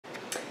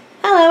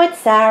Hello, it's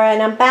Sarah,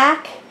 and I'm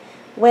back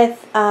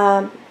with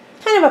kind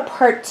of a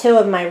part 2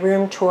 of my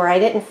room tour. I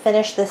didn't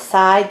finish this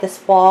side,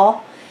 this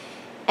wall,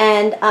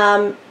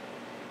 and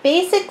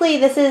basically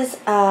this is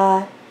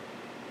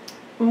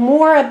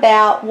more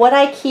about what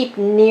I keep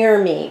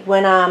near me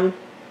when I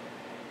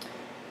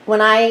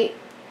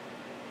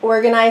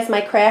organize my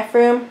craft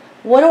room.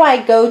 What do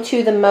I go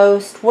to the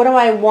most? What do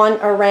I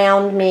want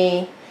around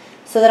me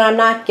so that I'm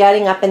not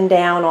getting up and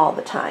down all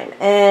the time?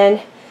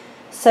 And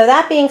so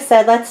that being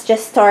said, let's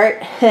just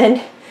start.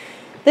 And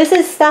this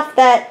is stuff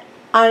that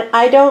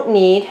I don't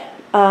need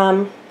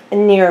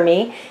near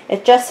me.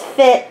 It just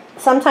fit.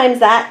 Sometimes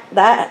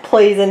that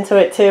plays into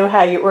it too,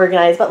 how you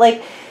organize. But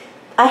like,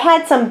 I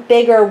had some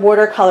bigger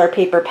watercolor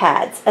paper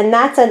pads, and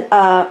that's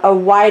a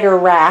wider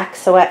rack,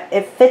 so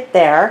it fit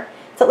there.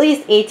 It's at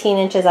least 18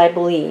 inches, I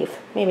believe,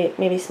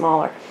 maybe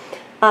smaller.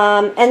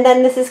 And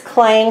then this is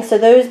claying, so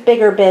those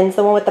bigger bins,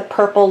 the one with the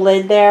purple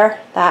lid there,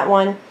 that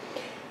one,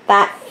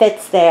 that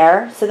fits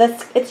there. So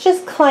it's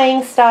just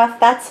claying stuff.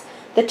 That's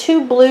the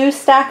two blue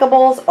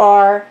stackables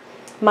are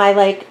my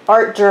like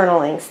art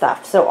journaling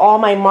stuff. So all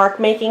my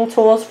mark making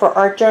tools for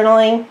art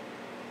journaling.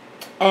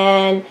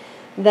 And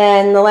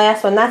then the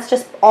last one, that's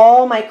just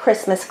all my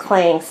Christmas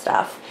claying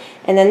stuff.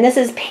 And then this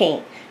is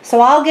paint. So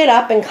I'll get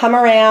up and come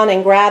around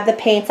and grab the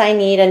paints I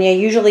need, and you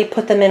usually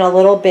put them in a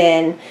little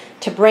bin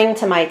to bring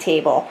to my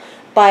table.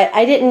 But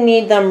I didn't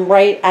need them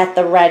right at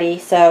the ready,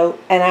 so,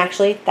 and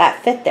actually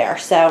that fit there.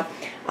 So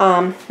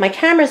my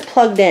camera's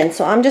plugged in,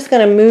 so I'm just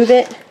going to move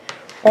it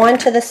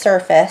onto the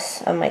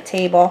surface of my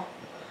table.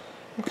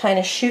 I'm kind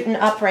of shooting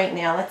up right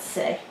now. Let's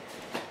see.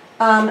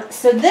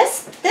 So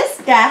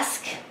this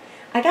desk,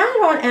 I got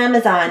it on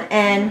Amazon,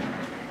 and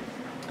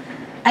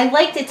I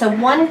liked it's a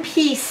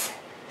one-piece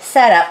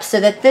setup so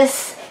that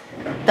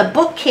the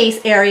bookcase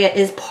area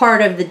is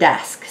part of the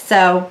desk.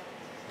 So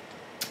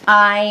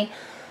and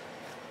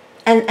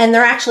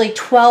they're actually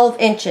 12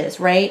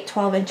 inches, right?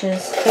 12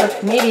 inches,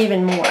 maybe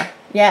even more.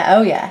 Yeah,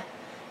 oh yeah.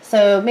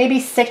 So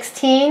maybe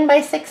 16 by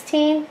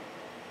 16,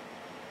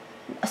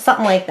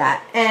 something like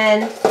that.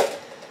 And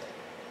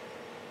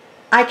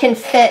I can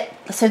fit,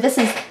 so this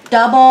is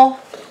double.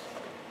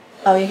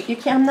 Oh, you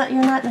can't,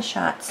 you're not in the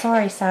shot.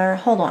 Sorry, Sarah,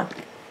 hold on.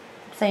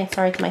 I'm saying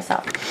sorry to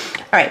myself.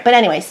 All right, but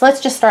anyways,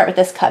 let's just start with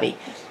this cubby.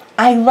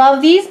 I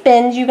love these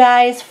bins, you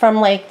guys, from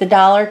like the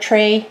Dollar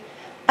Tree.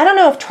 I don't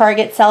know if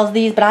Target sells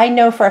these, but I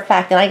know for a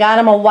fact, and I got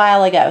them a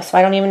while ago, so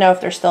I don't even know if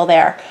they're still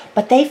there.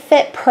 But they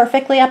fit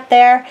perfectly up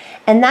there,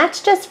 and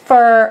that's just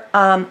for,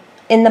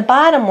 in the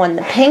bottom one,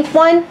 the pink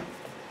one,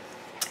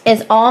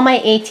 is all my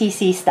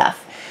ATC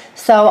stuff.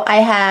 So I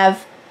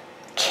have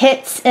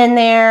kits in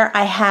there,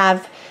 I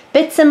have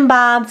bits and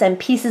bobs and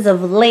pieces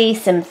of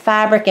lace and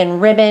fabric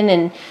and ribbon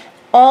and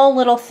all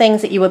little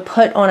things that you would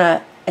put on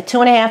a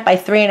 2.5 by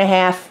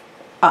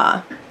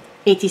 3.5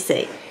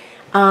 ATC.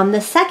 The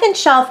second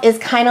shelf is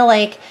kind of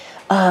like,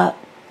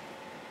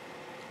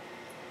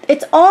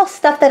 it's all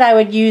stuff that I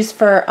would use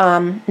for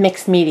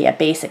mixed media,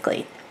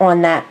 basically,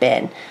 on that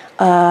bin.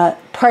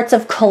 Parts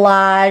of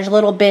collage,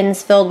 little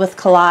bins filled with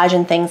collage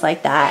and things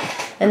like that.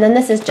 And then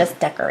this is just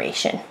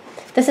decoration.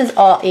 This is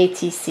all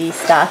ATC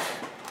stuff.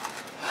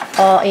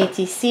 All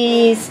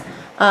ATCs.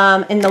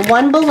 In the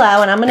one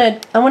below, and I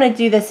want to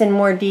do this in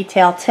more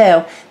detail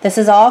too. This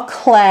is all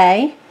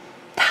clay,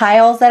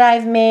 tiles that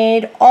I've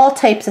made, all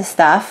types of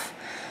stuff.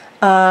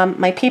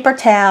 My paper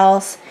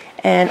towels,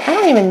 and I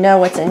don't even know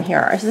what's in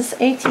here. Is this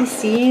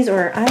ATCs,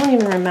 or I don't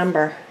even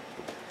remember.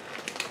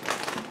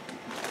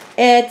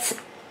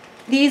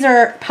 These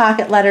are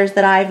pocket letters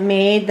that I've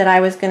made that I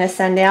was going to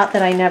send out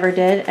that I never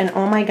did, and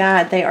oh my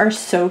god, they are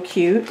so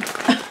cute.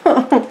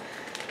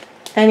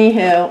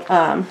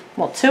 Anywho,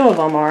 well, 2 of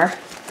them are.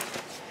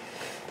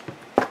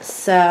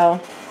 So,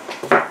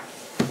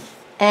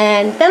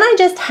 and then I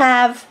just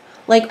have,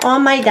 like,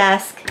 on my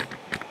desk,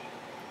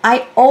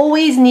 I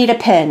always need a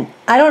pin.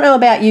 I don't know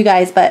about you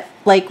guys, but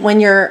like when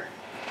your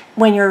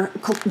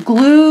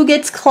glue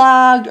gets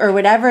clogged or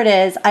whatever it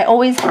is, I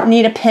always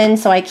need a pin,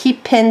 so I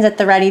keep pins at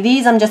the ready.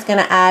 These I'm just going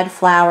to add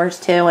flowers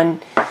to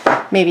and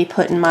maybe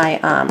put in my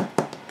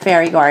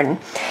fairy garden.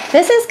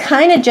 This is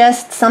kind of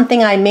just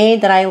something I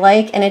made that I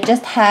like, and it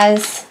just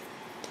has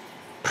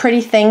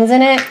pretty things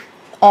in it.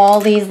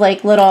 All these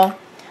like little,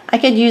 I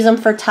could use them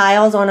for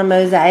tiles on a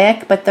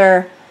mosaic, but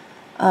they're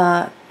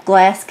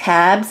glass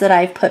cabs that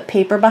I've put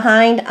paper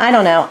behind. I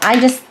don't know.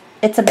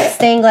 It's a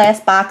stained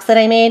glass box that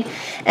I made.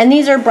 And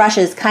these are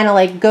brushes, kind of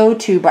like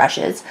go-to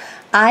brushes.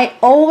 I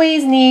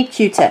always need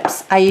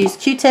Q-tips. I use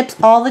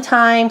Q-tips all the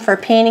time for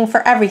painting,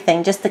 for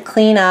everything, just to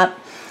clean up.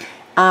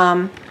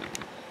 And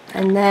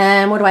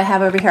then what do I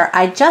have over here?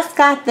 I just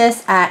got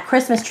this at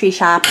Christmas tree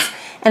shops,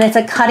 and it's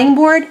a cutting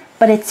board,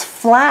 but it's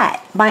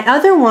flat. My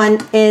other one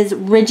is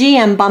ridgy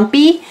and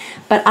bumpy,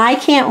 but I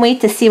can't wait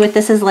to see what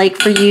this is like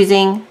for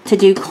using to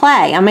do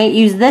clay. I might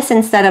use this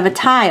instead of a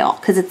tile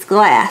because it's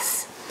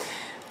glass.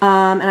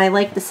 And I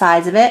like the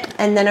size of it.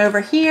 And then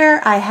over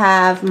here I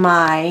have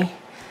I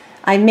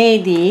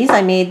made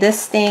this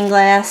stained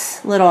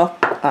glass little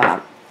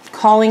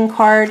calling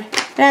card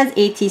It has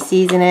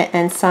ATCs in it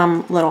and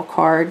some little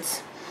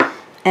cards.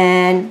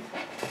 And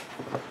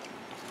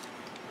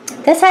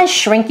this has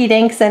shrinky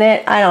dinks in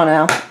it. I don't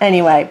know.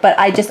 Anyway, but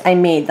I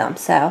made them,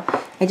 so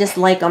I just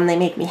like them. They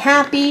make me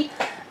happy.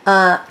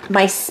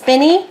 My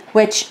spinny,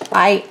 which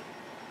I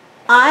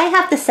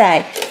have to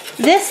say,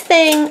 this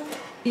thing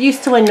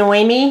used to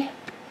annoy me,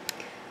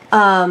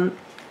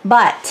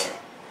 but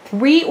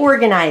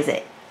reorganize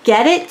it.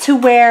 Get it to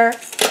where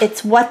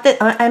it's what the,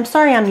 I'm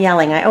sorry I'm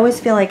yelling. I always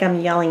feel like I'm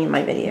yelling in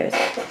my videos.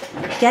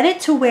 Get it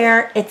to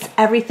where it's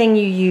everything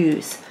you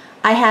use.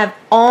 I have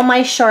all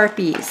my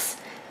Sharpies.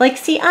 Like,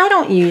 see, I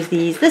don't use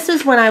these. This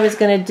is when I was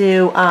going to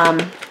do,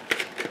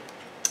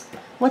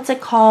 what's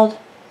it called?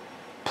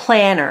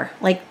 Planner.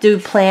 Like, do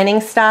planning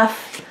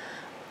stuff.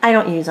 I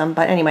don't use them,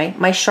 but anyway,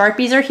 my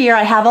Sharpies are here.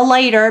 I have a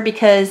lighter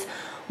because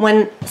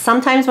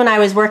sometimes when I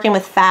was working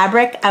with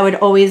fabric, I would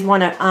always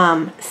want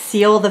to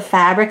seal the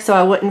fabric so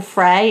I wouldn't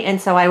fray, and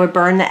so I would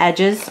burn the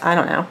edges. I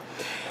don't know.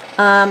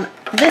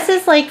 This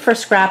is like for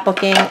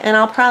scrapbooking, and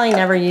I'll probably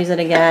never use it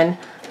again.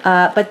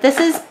 But this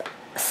is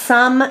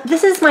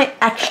my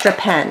extra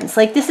pens.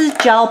 Like, this is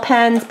gel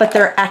pens, but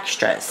they're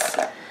extras.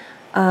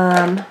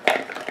 And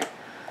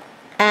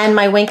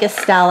my Wink of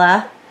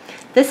Stella.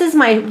 This is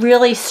my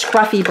really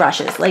scruffy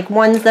brushes, like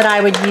ones that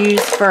I would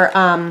use for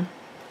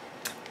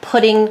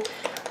putting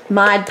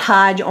Mod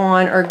Podge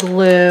on or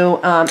glue.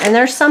 And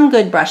there's some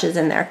good brushes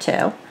in there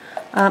too.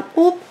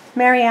 Oop,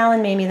 Mary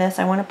Ellen made me this.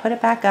 I want to put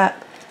it back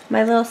up.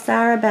 My little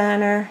Sara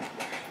banner.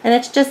 And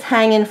it's just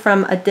hanging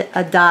from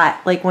a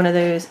dot, like one of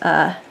those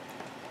dots.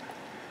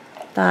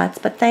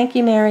 But thank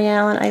you, Mary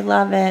Ellen. I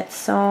love it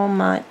so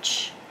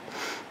much.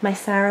 My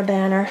Sara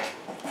banner.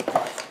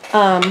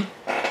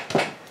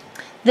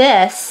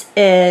 This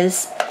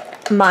is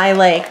my,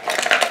 like,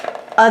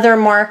 other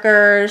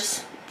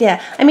markers.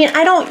 Yeah, I mean,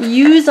 I don't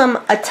use them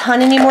a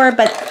ton anymore,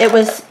 but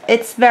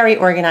it's very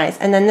organized.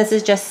 And then this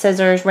is just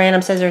scissors,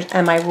 random scissors,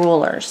 and my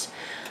rulers.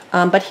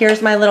 But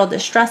here's my little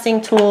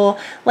distressing tool.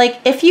 Like,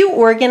 if you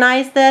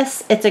organize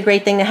this, it's a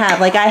great thing to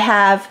have. Like, I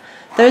have,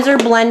 those are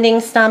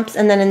blending stumps,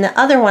 and then in the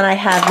other one I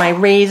have my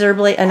razor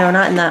blade. Oh, no,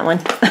 not in that one.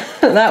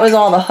 That was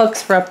all the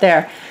hooks for up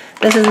there.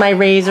 This is my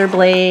razor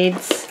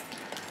blades.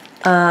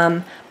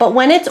 But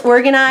when it's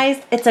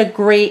organized, it's a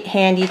great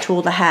handy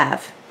tool to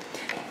have.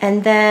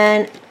 And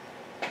then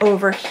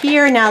over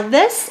here, now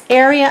this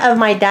area of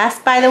my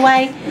desk, by the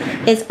way,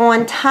 is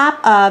on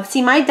top of,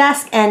 see, my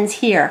desk ends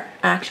here.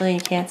 Actually,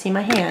 you can't see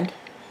my hand.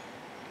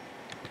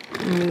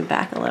 Move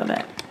back a little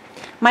bit.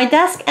 My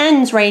desk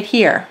ends right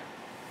here.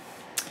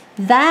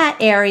 That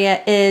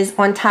area is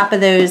on top of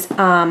those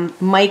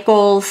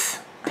Michaels.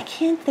 I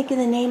can't think of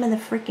the name of the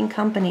freaking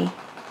company.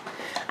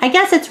 I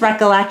guess it's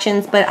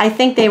Recollections, but I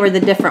think they were the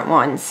different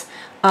ones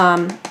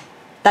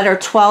that are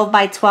 12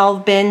 by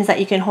 12 bins that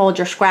you can hold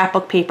your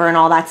scrapbook paper and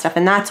all that stuff,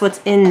 and that's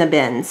what's in the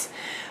bins.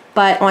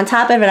 But on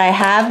top of it, I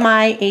have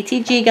my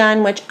ATG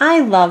gun, which I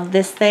love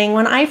this thing.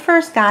 When I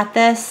first got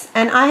this,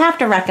 and I have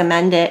to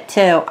recommend it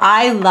too,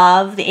 I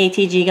love the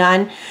ATG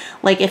gun.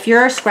 Like, if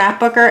you're a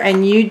scrapbooker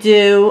and you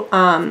do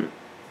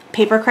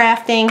paper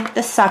crafting,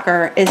 this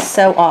sucker is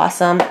so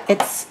awesome.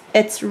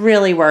 It's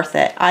really worth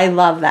it. I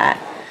love that.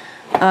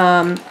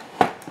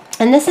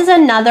 And this is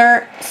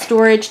another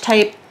storage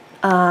type.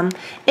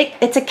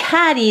 It's a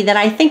caddy that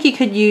I think you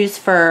could use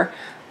for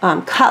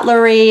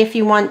cutlery if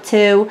you want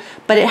to,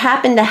 but it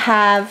happened to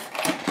have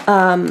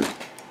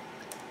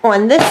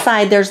on this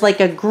side there's like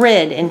a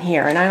grid in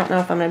here, and I don't know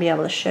if I'm going to be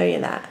able to show you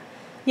that.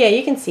 Yeah,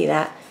 you can see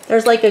that.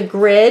 There's like a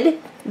grid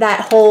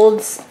that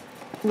holds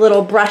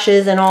little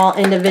brushes and all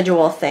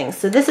individual things.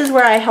 So this is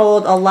where I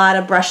hold a lot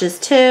of brushes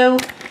too.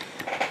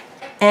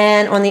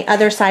 And on the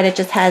other side, it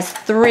just has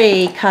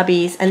 3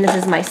 cubbies, and this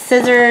is my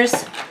scissors.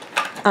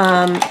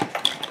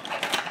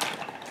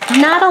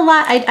 Not a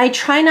lot. I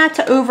try not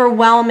to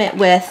overwhelm it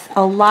with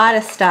a lot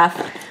of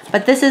stuff,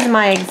 but this is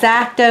my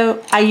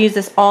X-Acto. I use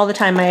this all the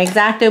time. My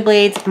X-Acto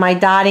blades, my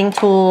dotting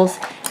tools,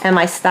 and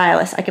my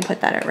stylus. I can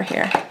put that over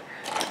here.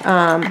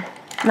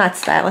 Not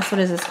stylus. What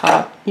is this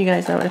called? You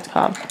guys know what it's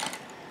called.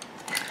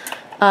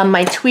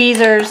 My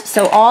tweezers.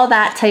 So all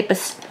that type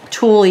of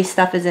tooly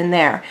stuff is in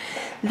there.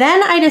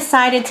 Then I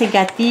decided to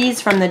get these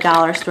from the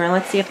dollar store. And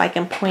let's see if I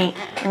can point.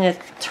 I'm going to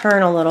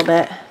turn a little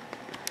bit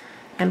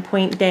and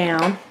point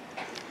down.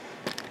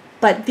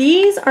 But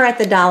these are at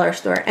the dollar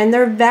store, and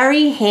they're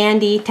very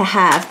handy to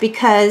have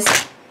because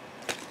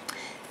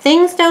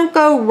things don't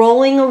go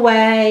rolling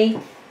away.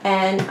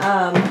 And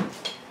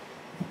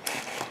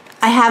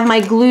I have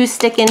my glue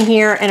stick in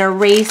here, an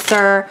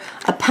eraser,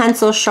 a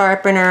pencil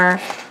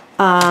sharpener.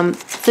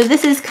 So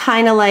this is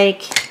kind of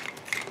like,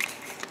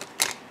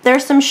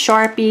 there's some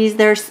Sharpies,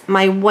 there's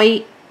my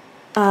white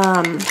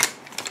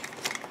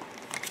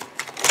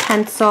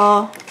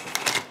pencil,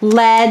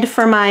 lead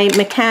for my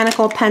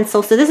mechanical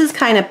pencil. So this is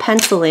kind of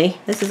pencil-y.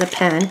 This is a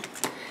pen.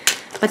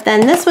 But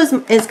then this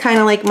is kind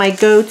of like my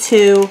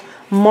go-to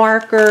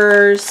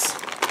markers.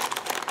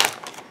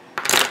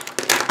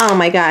 Oh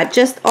my God,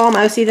 just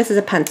oh, see, this is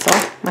a pencil.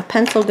 My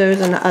pencil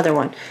goes in the other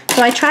one.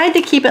 So I tried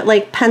to keep it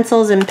like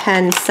pencils and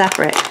pens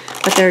separate.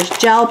 But there's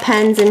gel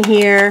pens in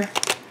here.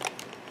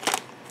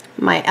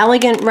 My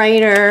elegant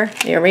writer,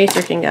 the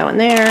eraser can go in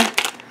there.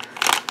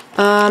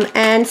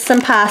 And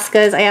some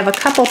Poscas. I have a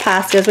couple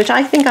Poscas, which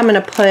I think I'm going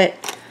to put,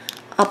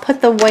 I'll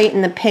put the white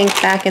and the pink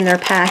back in their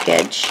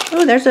package.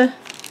 Oh, there's a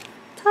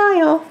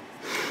tile.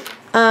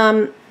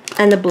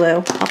 And the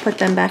blue, I'll put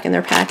them back in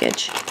their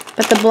package.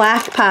 But the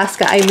black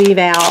Posca I leave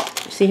out.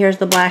 See, here's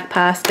the black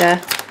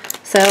Posca.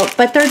 So,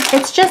 but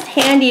it's just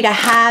handy to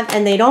have,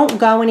 and they don't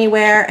go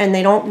anywhere and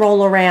they don't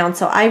roll around.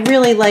 So I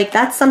really like,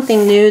 that's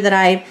something new that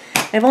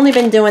I've only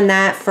been doing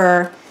that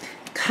for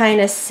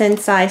kind of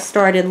since I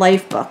started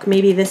Lifebook,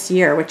 maybe this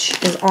year,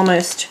 which is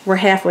almost, we're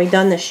halfway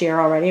done this year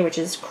already, which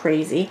is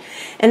crazy.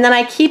 And then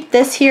I keep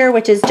this here,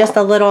 which is just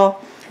a little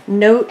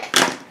note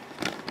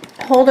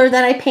holder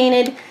that I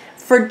painted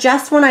for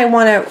just when I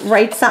want to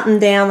write something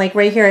down. Like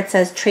right here it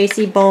says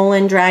Tracy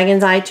Boland,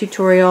 Dragon's Eye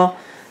Tutorial,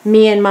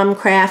 me and Mum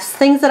Crafts,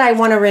 things that I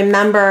want to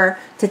remember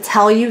to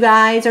tell you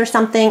guys or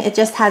something. It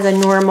just has a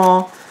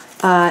normal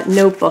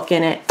notebook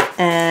in it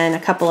and a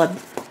couple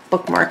of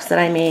bookmarks that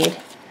I made.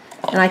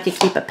 And I could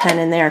keep a pen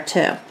in there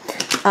too.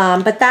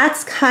 But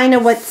that's kind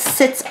of what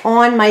sits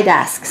on my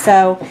desk.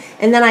 So,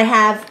 and then I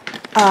have,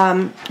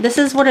 this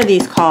is, what are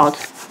these called?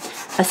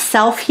 A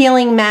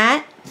self-healing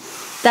mat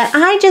that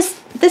I just,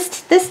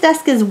 this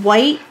desk is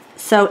white,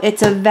 so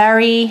it's a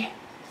very,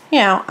 you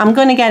know, I'm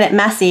going to get it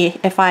messy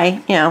if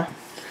I, you know,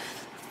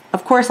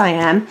 of course I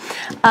am.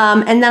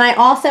 And then I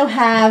also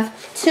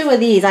have two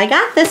of these. I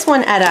got this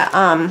one at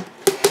a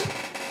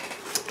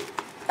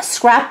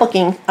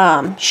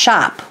scrapbooking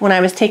shop when I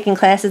was taking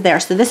classes there.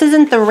 So this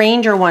isn't the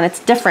Ranger one, it's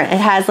different. It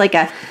has like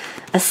a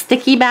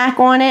sticky back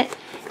on it,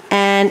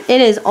 and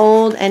it is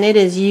old and it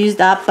is used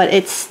up, but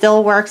it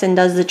still works and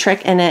does the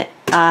trick, and it,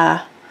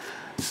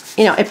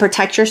 you know, it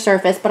protects your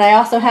surface. But I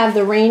also have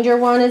the Ranger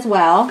one as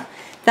well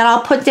that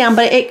I'll put down,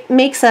 but it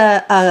makes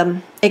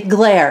it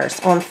glares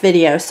on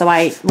video, so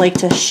I like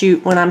to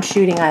shoot, when I'm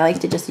shooting, I like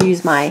to just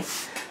use my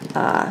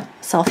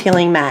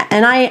self-healing mat.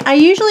 And I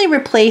usually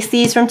replace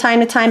these from time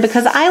to time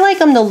because I like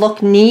them to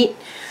look neat.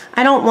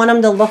 I don't want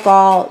them to look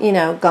all, you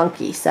know,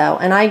 gunky, so,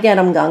 and I get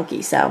them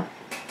gunky, so.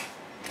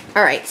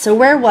 All right, so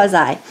where was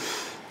I?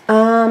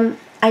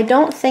 I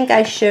don't think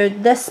I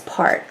showed this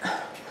part.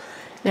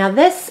 Now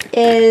this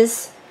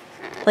is,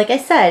 like I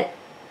said,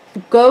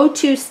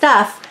 go-to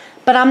stuff,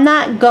 but I'm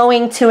not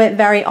going to it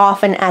very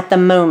often at the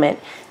moment.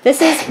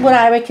 This is what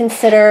I would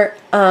consider,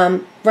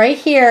 right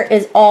here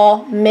is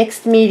all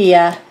mixed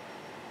media,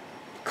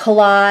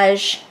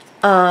 collage,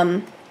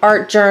 art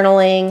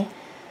journaling,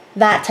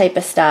 that type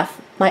of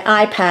stuff. My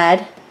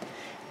iPad,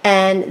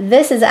 and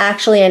this is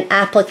actually an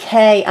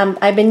applique.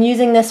 I've been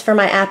using this for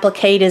my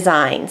applique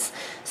designs.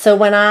 So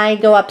when I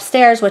go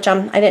upstairs, which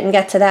I didn't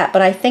get to that,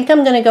 but I think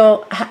I'm going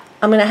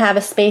to have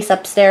a space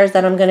upstairs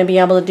that I'm going to be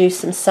able to do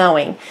some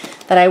sewing,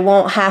 that I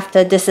won't have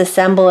to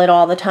disassemble it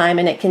all the time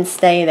and it can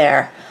stay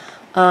there.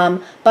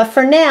 But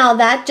for now,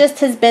 that just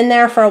has been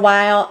there for a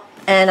while,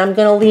 and I'm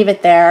going to leave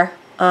it there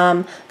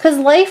because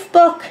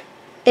Lifebook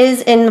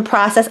is in the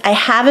process. I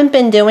haven't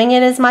been doing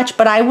it as much,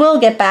 but I will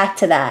get back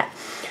to that.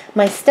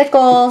 My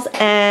stickles,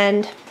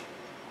 and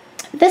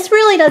this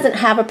really doesn't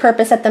have a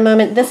purpose at the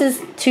moment. This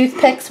is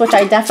toothpicks, which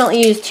I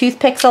definitely use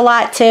toothpicks a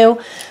lot too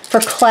for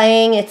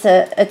claying. It's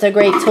a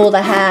great tool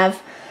to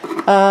have.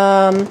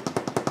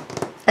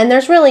 And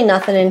there's really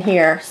nothing in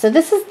here, so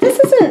this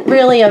isn't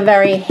really a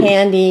very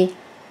handy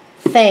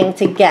thing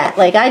to get.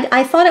 Like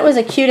I thought it was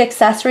a cute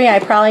accessory. I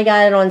probably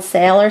got it on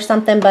sale or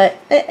something, but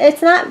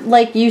it's not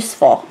like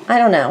useful. I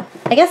don't know.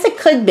 I guess it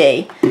could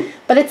be,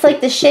 but it's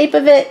like the shape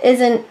of it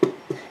isn't.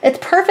 It's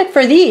perfect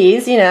for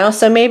these, you know,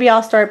 so maybe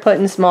I'll start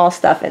putting small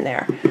stuff in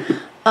there.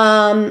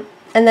 And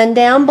then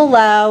down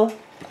below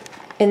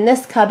in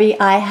this cubby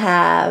I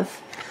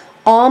have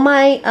all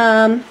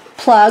my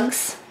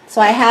plugs. So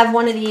I have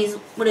one of these,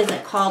 what is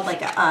it called,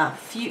 like a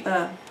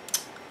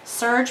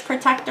surge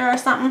protector or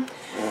something,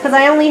 because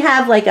I only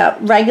have like a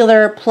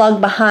regular plug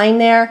behind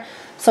there.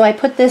 So I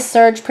put this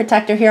surge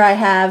protector here. I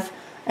have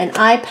an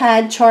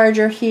iPad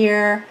charger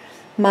here,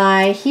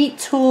 my heat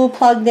tool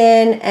plugged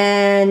in,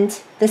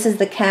 and this is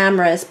the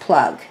camera's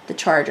plug, the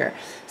charger.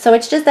 So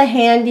it's just a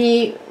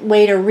handy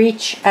way to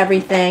reach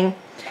everything.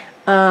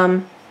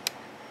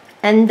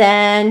 And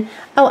then,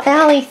 oh,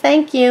 Allie,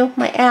 thank you,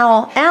 my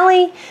owl.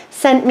 Allie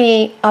sent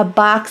me a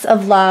box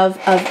of love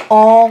of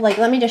all, like,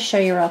 let me just show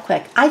you real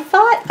quick. I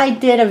thought I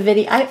did a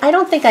video. I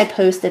don't think I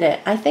posted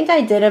it. I think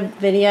I did a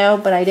video,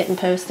 but I didn't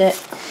post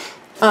it.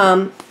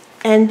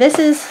 And this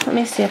is, let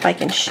me see if I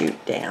can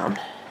shoot down.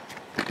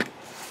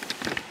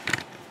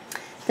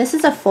 This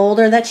is a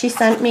folder that she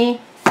sent me,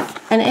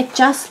 and it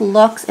just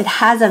looks, it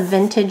has a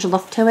vintage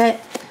look to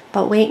it,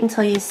 but wait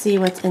until you see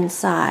what's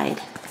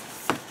inside.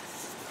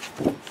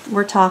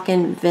 We're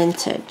talking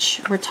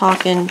vintage. We're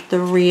talking the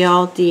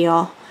real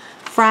deal.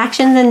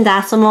 Fractions and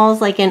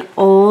decimals, like an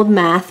old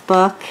math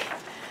book.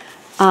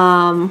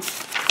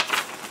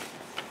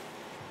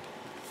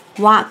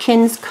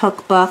 Watkins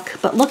cookbook.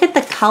 But look at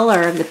the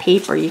color of the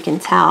paper, you can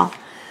tell.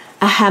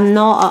 A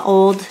hymnal, an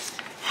old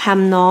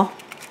hymnal.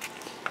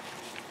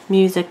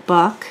 music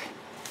book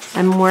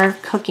and more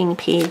cooking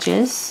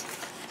pages.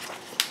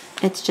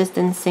 It's just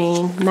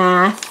insane.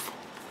 Math.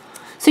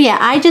 So yeah,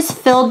 I just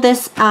filled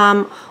this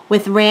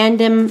with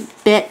random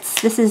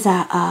bits. This is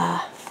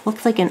a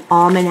looks like an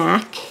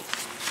almanac.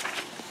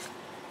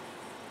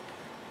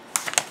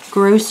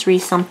 Grocery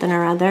something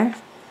or other.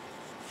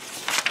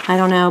 I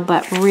don't know,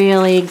 but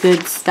really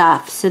good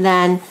stuff. So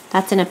then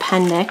that's an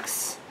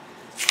appendix.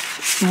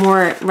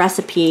 More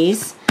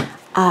recipes.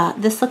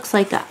 This looks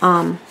like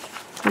a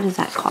what is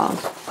that called?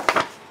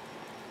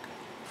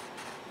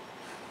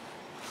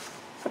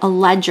 A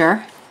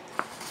ledger,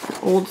 an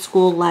old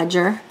school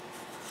ledger.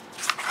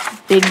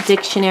 Big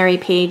dictionary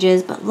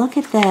pages, but look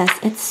at this.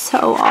 It's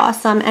so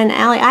awesome. And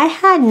Allie, I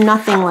had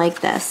nothing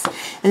like this.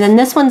 And then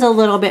this one's a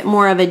little bit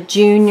more of a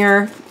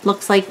junior,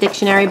 looks like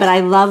dictionary, but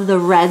I love the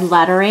red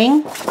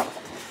lettering.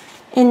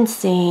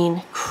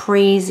 Insane,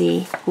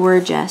 crazy,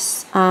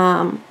 gorgeous.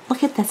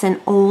 Look at this, an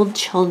old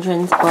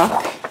children's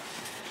book.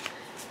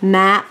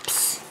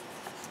 Maps.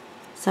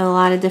 So a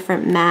lot of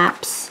different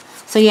maps.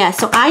 So yeah,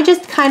 so I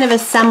just kind of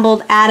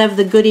assembled out of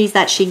the goodies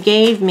that she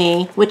gave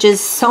me, which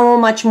is so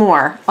much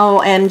more.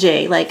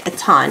 OMG, like a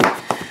ton.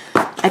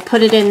 I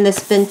put it in this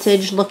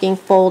vintage looking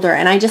folder,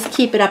 and I just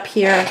keep it up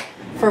here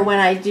for when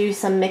I do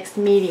some mixed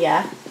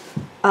media.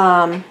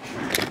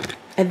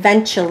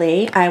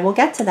 Eventually, I will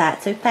get to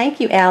that. So thank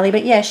you, Allie.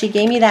 But yeah, she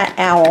gave me that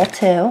owl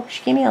too.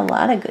 She gave me a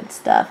lot of good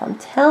stuff, I'm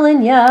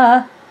telling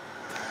ya.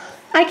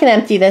 I can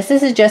empty this.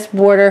 This is just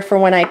water for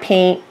when I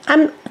paint.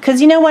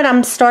 Because you know what,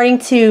 I'm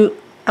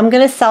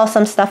going to sell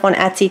some stuff on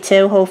Etsy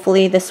too.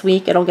 Hopefully this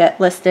week it'll get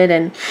listed,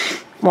 and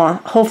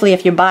well, hopefully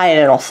if you buy it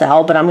it'll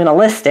sell, but I'm going to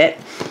list it.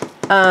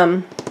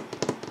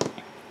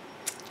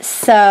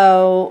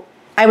 So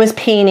I was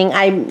painting.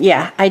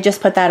 I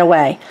just put that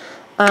away.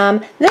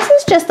 This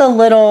is just a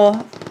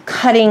little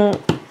cutting,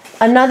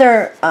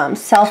 another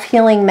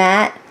self-healing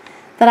mat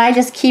that I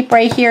just keep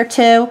right here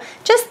too.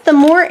 Just the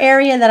more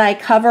area that I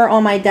cover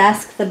on my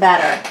desk, the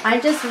better. I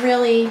just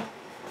really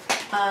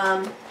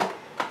trying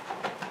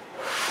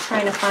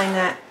to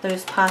find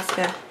those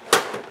Posca.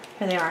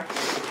 Here they are.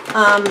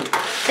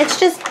 It's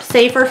just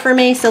safer for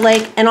me. So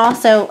like, and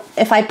also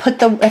if I'm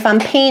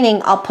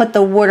painting, I'll put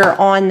the water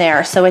on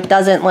there so it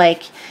doesn't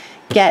like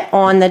get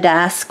on the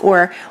desk.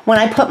 Or when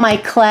I put my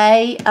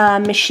clay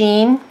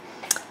machine,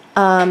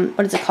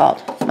 what is it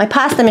called? My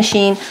pasta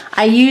machine,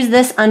 I use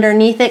this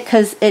underneath it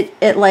because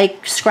it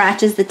like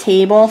scratches the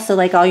table. So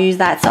like I'll use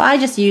that. So I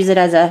just use it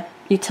as a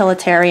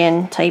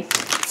utilitarian type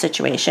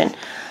situation.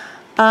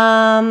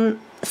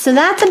 So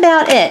that's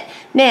about it.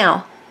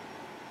 Now,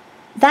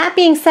 that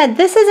being said,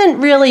 this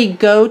isn't really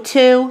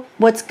go-to.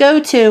 What's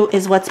go-to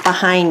is what's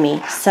behind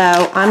me.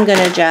 So I'm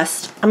gonna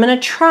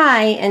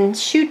try and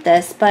shoot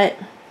this, but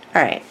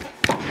all right.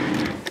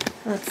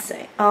 Let's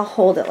see. I'll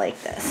hold it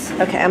like this.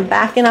 Okay, I'm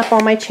backing up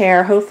on my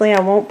chair. Hopefully I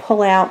won't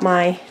pull out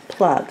my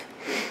plug.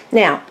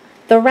 Now,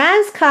 the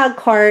Raskog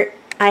cart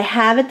I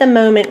have at the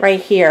moment right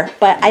here,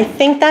 but I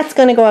think that's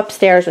gonna go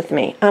upstairs with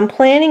me. I'm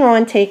planning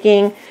on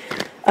taking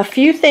a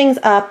few things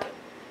up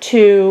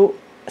to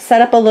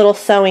set up a little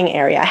sewing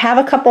area. I have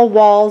a couple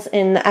walls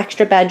in the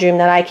extra bedroom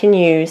that I can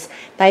use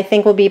that I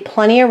think will be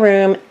plenty of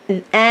room,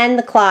 and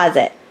the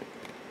closet.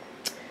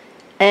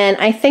 And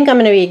I think I'm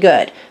going to be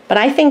good. But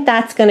I think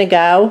that's going to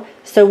go.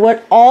 So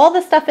what all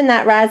the stuff in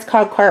that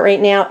Raskog cart right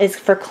now is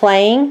for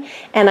claying,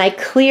 and I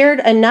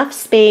cleared enough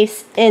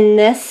space in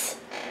this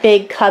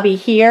big cubby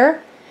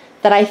here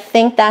that I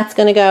think that's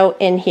going to go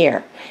in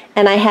here.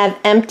 And I have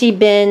empty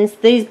bins.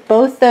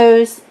 Both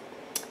those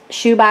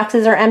shoe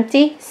boxes are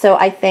empty, so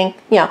I think,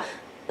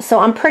 so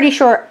I'm pretty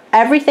sure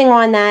everything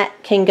on that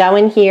can go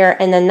in here,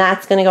 and then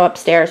that's going to go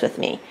upstairs with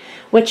me,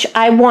 which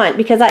I want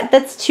because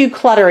that's too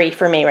cluttery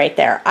for me right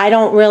there. I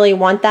don't really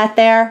want that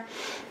there.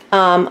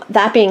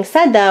 That being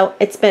said though,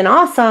 it's been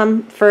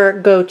awesome for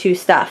go-to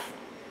stuff.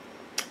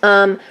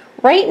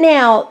 Right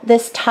now,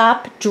 this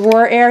top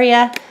drawer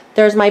area,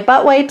 there's my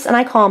butt wipes, and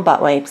I call them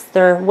butt wipes.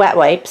 They're wet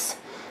wipes.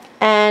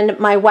 And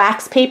my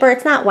wax paper,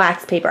 it's not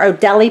wax paper,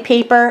 deli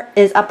paper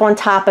is up on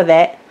top of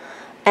it.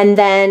 And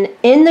then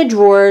in the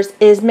drawers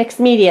is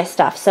mixed media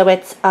stuff. So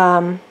it's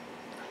the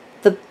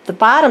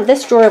bottom,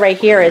 this drawer right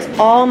here is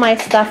all my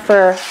stuff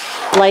for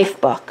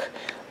Lifebook.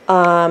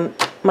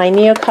 My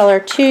Neocolor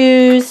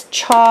 2s,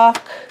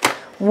 chalk,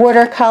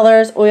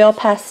 watercolors, oil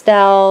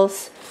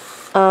pastels,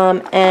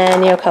 and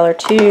Neocolor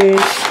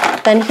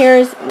 2s. Then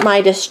here's my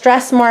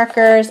distress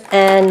markers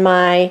and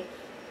my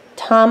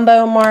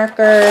Tombow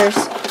markers.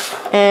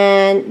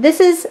 And this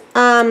is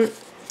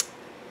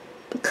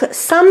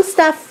some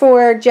stuff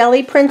for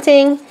jelly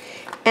printing,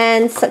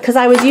 and because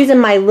I was using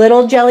my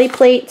little jelly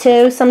plate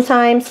too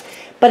sometimes,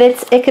 but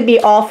it could be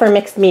all for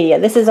mixed media.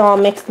 This is all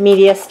mixed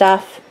media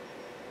stuff,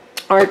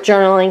 art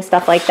journaling,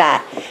 stuff like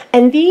that.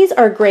 And these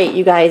are great,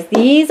 you guys.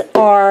 These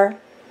are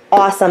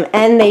awesome,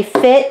 and they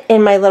fit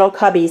in my little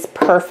cubbies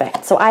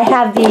perfect. So I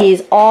have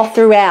these all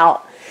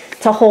throughout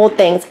to hold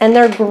things, and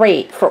they're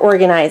great for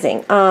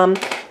organizing.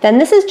 Then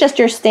this is just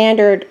your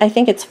standard, I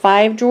think it's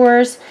 5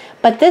 drawers,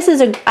 but this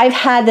is I've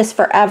had this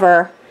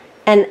forever,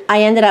 and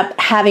I ended up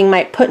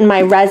putting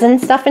my resin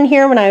stuff in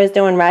here when I was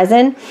doing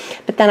resin,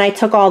 but then I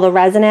took all the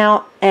resin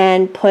out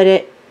and put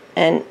it,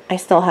 and I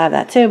still have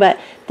that too, but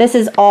this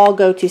is all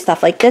go-to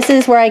stuff. Like this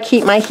is where I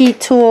keep my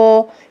heat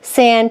tool,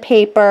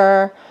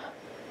 sandpaper,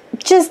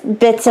 just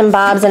bits and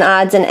bobs and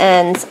odds and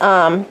ends.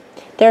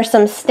 There's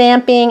some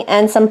stamping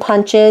and some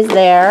punches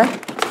there.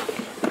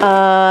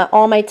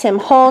 All my Tim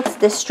Holtz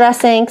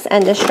distress inks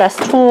and distress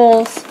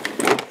tools.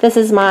 This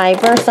is my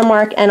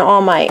Versamark and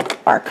all my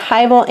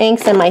archival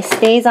inks and my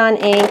StazOn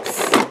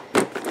inks.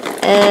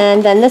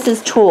 And then this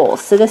is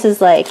tools. So this is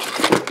like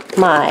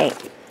my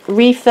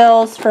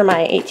refills for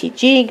my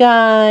ATG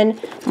gun,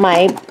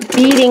 my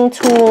beading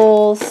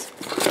tools,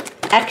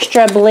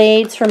 extra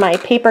blades for my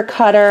paper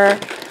cutter,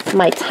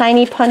 my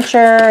tiny puncher,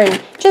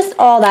 and just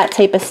all that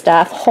type of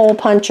stuff, hole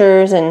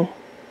punchers and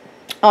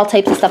all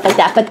types of stuff like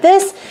that. But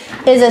this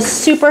is a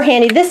super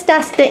handy. This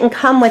desk didn't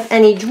come with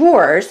any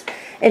drawers.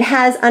 It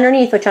has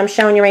underneath, which I'm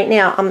showing you right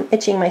now. I'm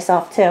itching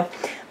myself too.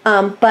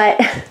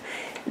 But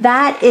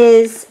that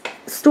is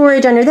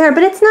storage under there,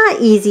 but it's not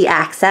easy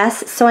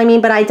access. So I mean,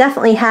 but I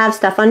definitely have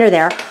stuff under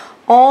there.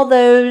 All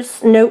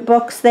those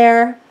notebooks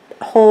there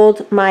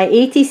hold my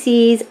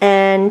ATCs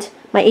and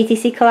my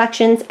ATC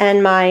collections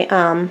and my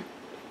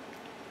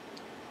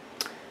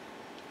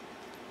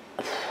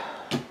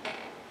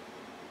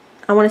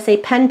I want to say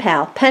Pen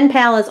Pal. Pen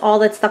Pal is all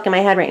that's stuck in my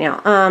head right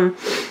now.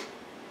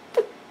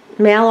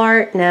 Mail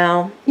art,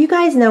 no. You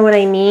guys know what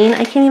I mean.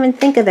 I can't even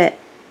think of it.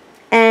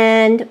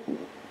 And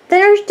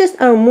there's just,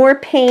 oh, more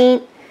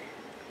paint.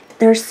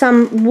 There's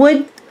some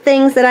wood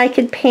things that I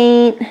could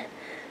paint.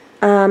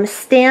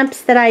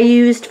 Stamps that I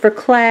used for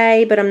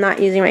clay, but I'm not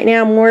using right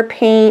now. More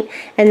paint.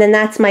 And then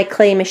that's my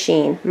clay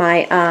machine,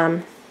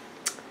 my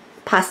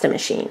pasta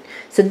machine.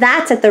 So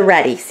that's at the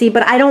ready. See,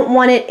 but I don't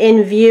want it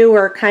in view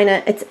or kind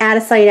of, it's out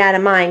of sight, out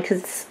of mind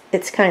because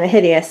it's kind of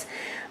hideous.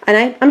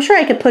 And I'm sure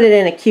I could put it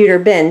in a cuter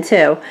bin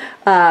too.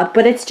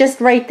 But it's just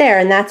right there,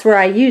 and that's where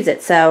I use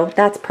it. So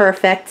that's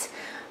perfect.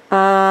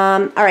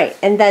 All right,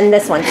 and then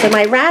this one. So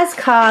my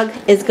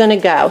Razcog is going to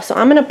go. So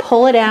I'm going to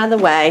pull it out of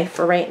the way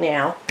for right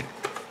now.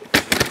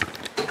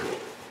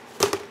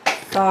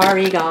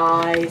 Sorry,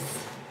 guys.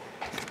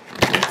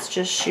 Let's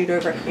just shoot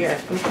over here.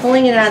 I'm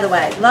pulling it out of the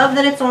way. Love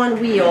that it's on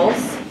wheels.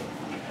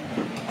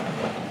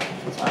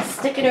 So I'll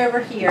stick it over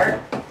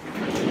here.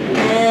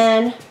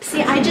 And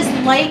see, I just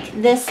like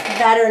this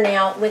better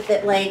now with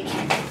it like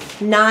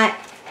not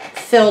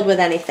filled with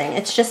anything.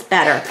 It's just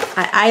better.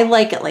 I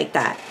like it like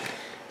that.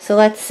 So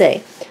let's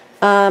see.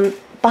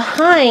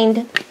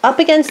 Behind, up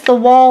against the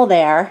wall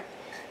there,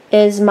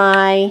 is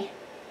my,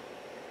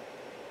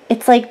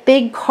 it's like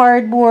big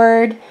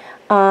cardboard.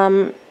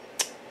 When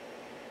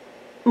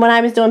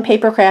I was doing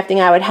paper crafting,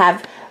 I would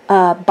have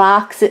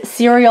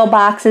cereal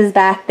boxes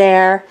back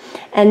there,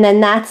 and then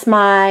that's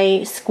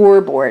my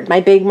scoreboard,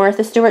 my big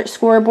Martha Stewart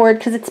scoreboard,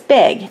 because it's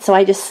big, so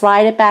I just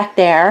slide it back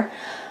there.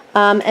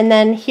 And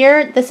then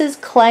here, this is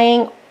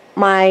claying,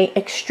 my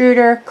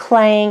extruder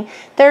claying.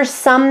 There's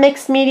some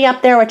mixed media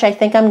up there, which I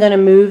think I'm going to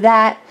move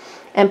that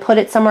and put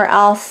it somewhere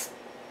else.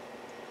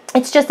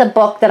 It's just a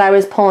book that I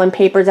was pulling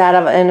papers out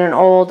of in an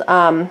old,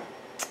 not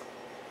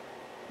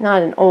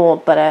an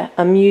old, but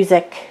a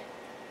music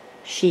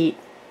sheet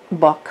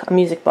book, a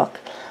music book.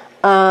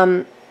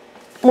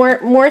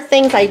 More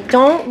things I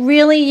don't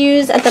really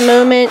use at the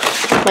moment.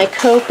 My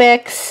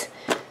Copics.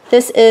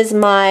 This is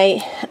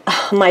my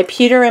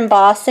pewter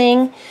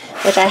embossing,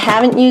 which I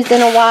haven't used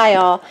in a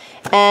while,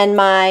 and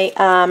my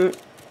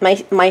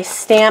my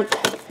stamp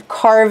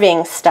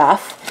carving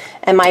stuff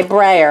and my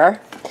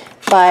brayer.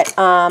 But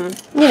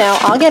you know,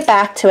 I'll get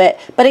back to it.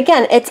 But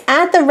again, it's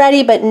at the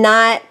ready, but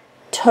not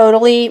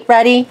totally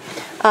ready.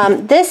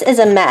 This is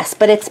a mess,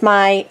 but it's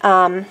my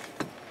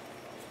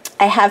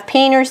I have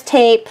painter's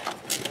tape,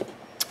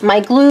 my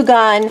glue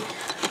gun,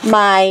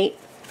 my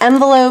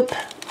envelope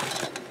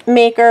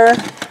maker,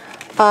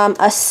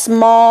 a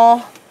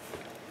small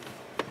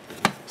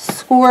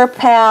score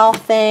pal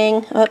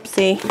thing.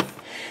 Oopsie.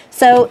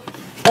 So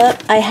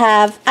I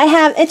have,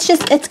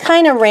 it's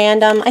kind of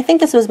random. I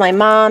think this was my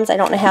mom's. I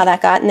don't know how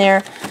that got in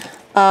there.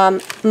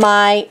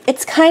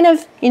 It's kind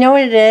of, you know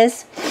what it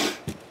is?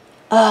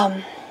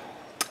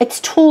 It's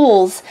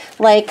tools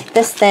like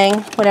this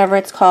thing, whatever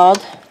it's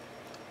called.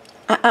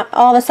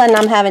 All of a sudden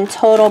I'm having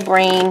total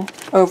brain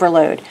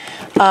overload.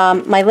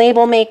 My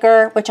label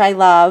maker, which I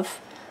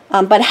love,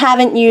 but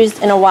haven't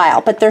used in a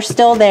while, but they're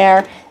still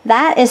there.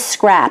 That is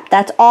scrap.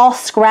 That's all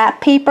scrap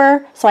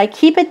paper, so I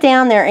keep it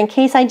down there in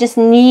case I just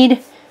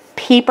need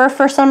paper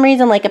for some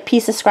reason, like a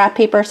piece of scrap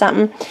paper or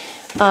something.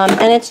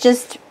 And it's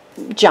just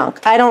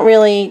junk. I don't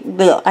really,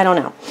 I don't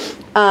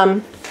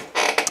know.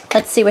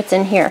 Let's see what's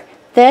in here.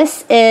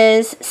 This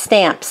is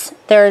stamps.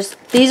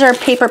 These are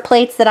paper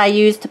plates that I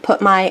use to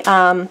put my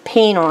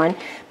paint on,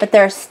 but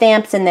there's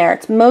stamps in there.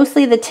 It's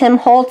mostly the Tim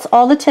Holtz,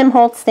 all the Tim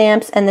Holtz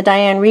stamps and the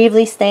Diane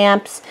Reevely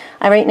stamps.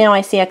 Right now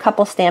I see a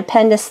couple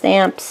Stampendous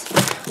stamps.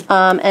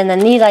 And then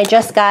these I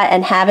just got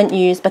and haven't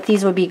used, but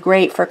these would be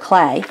great for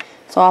clay.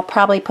 So I'll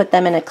probably put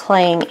them in a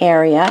claying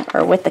area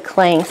or with the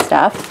claying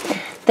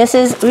stuff. This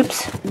is,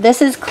 oops,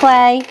 this is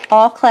clay,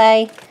 all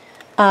clay.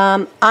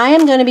 I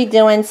am going to be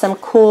doing some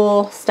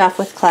cool stuff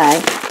with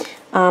clay.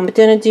 I'm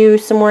going to do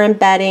some more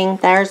embedding.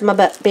 There's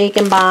my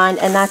Bacon Bond,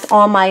 and that's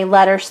all my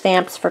letter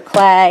stamps for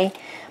clay,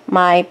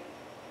 my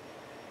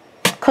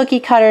cookie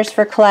cutters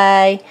for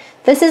clay.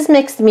 This is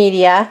mixed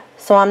media,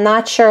 so I'm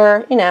not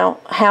sure, you know,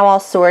 how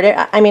I'll sort it.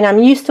 I mean,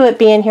 I'm used to it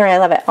being here. I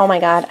love it. Oh my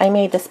God, I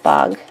made this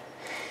bug.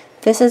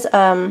 This is,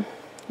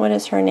 what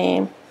is her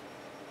name?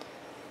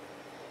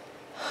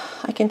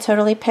 I can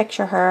totally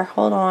picture her.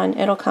 Hold on,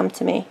 it'll come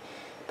to me.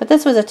 But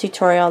this was a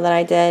tutorial that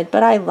I did,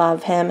 but I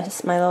love him.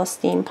 It's my little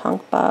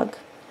steampunk bug.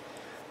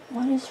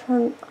 What is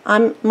her?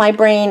 My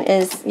brain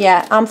is,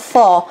 yeah, I'm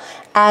full.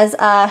 As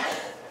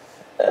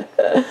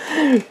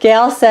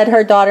Gail said,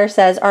 her daughter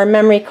says, our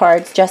memory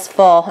card's just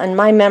full, and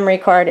my memory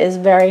card is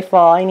very full.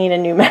 I need a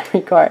new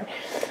memory card.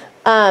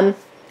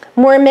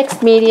 More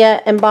mixed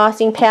media,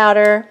 embossing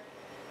powder,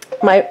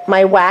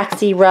 my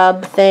waxy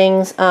rub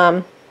things.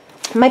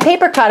 My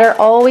paper cutter,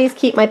 always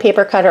keep my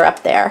paper cutter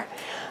up there.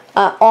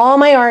 All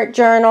my art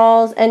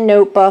journals and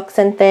notebooks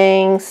and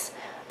things.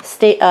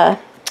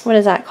 What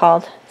is that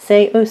called?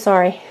 Oh,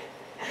 sorry.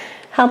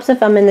 Helps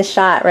if I'm in the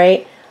shot,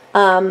 right?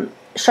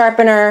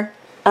 Sharpener,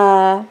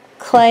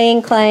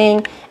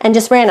 claying, and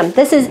just random.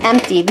 This is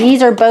empty.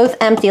 These are both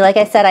empty. Like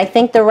I said, I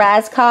think the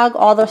Razcog,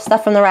 all the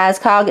stuff from the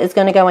Razcog is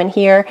going to go in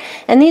here.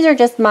 And these are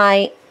just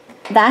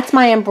that's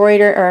my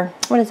embroider, or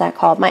what is that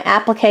called? My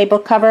applique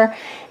book cover.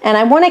 And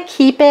I want to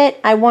keep it.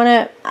 I want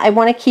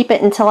to keep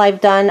it until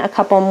I've done a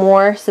couple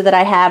more so that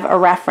I have a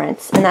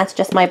reference. And that's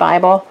just my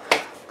Bible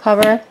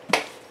cover.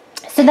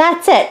 So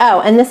that's it. Oh,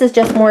 and this is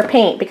just more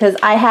paint because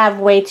I have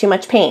way too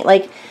much paint.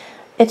 Like,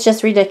 it's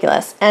just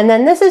ridiculous. And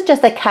then this is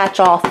just a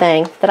catch-all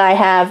thing that I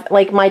have,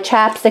 like my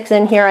chapsticks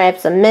in here. I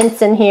have some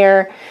mints in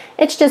here.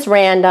 It's just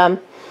random.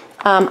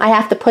 I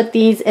have to put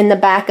these in the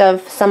back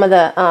of some of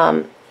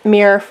the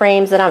mirror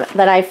frames that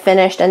I've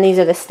finished, and these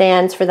are the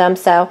stands for them.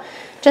 So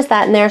just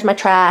that, and there's my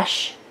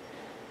trash.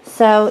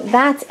 So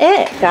that's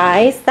it,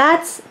 guys.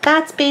 That's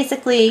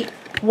basically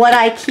what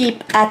I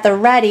keep at the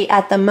ready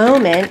at the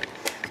moment.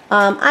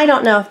 I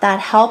don't know if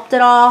that helped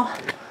at all.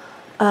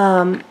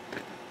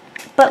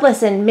 But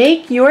listen,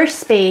 make your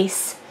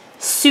space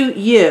suit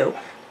you.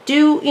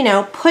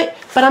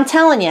 But I'm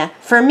telling you,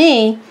 for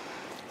me,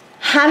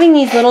 having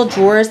these little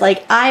drawers,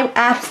 like, I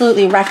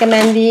absolutely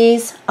recommend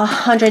these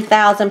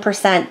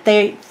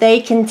 100,000%. They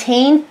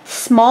contain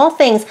small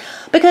things,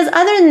 because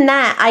other than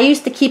that, I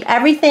used to keep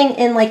everything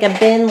in like a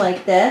bin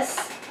like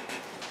this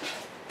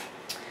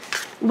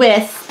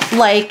with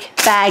like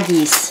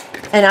baggies,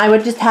 and I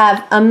would just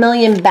have a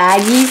million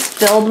baggies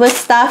filled with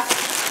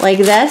stuff like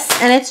this,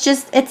 and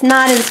it's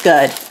not as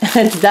good.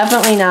 It's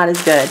definitely not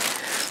as good.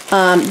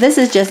 This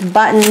is just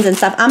buttons and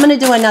stuff. I'm going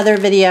to do another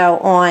video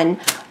on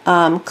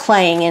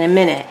claying in a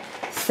minute.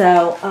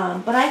 So,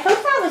 but I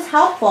hope that was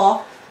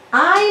helpful.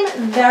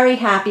 I'm very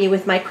happy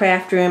with my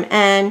craft room,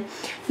 and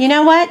you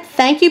know what?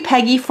 Thank you,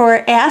 Peggy,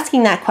 for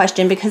asking that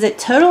question, because it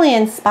totally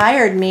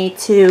inspired me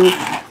to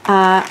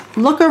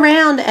look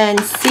around and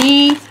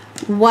see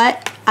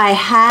what I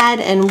had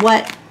and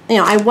what,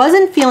 I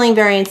wasn't feeling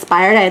very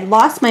inspired. I had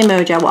lost my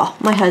mojo. Well,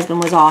 my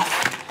husband was off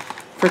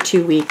for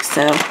 2 weeks,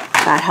 so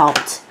that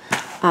helped.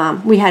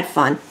 We had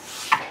fun.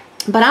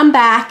 But I'm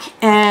back,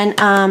 and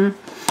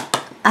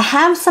I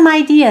have some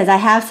ideas. I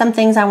have some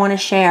things I want to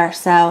share.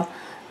 So,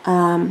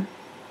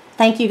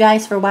 thank you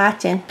guys for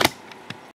watching.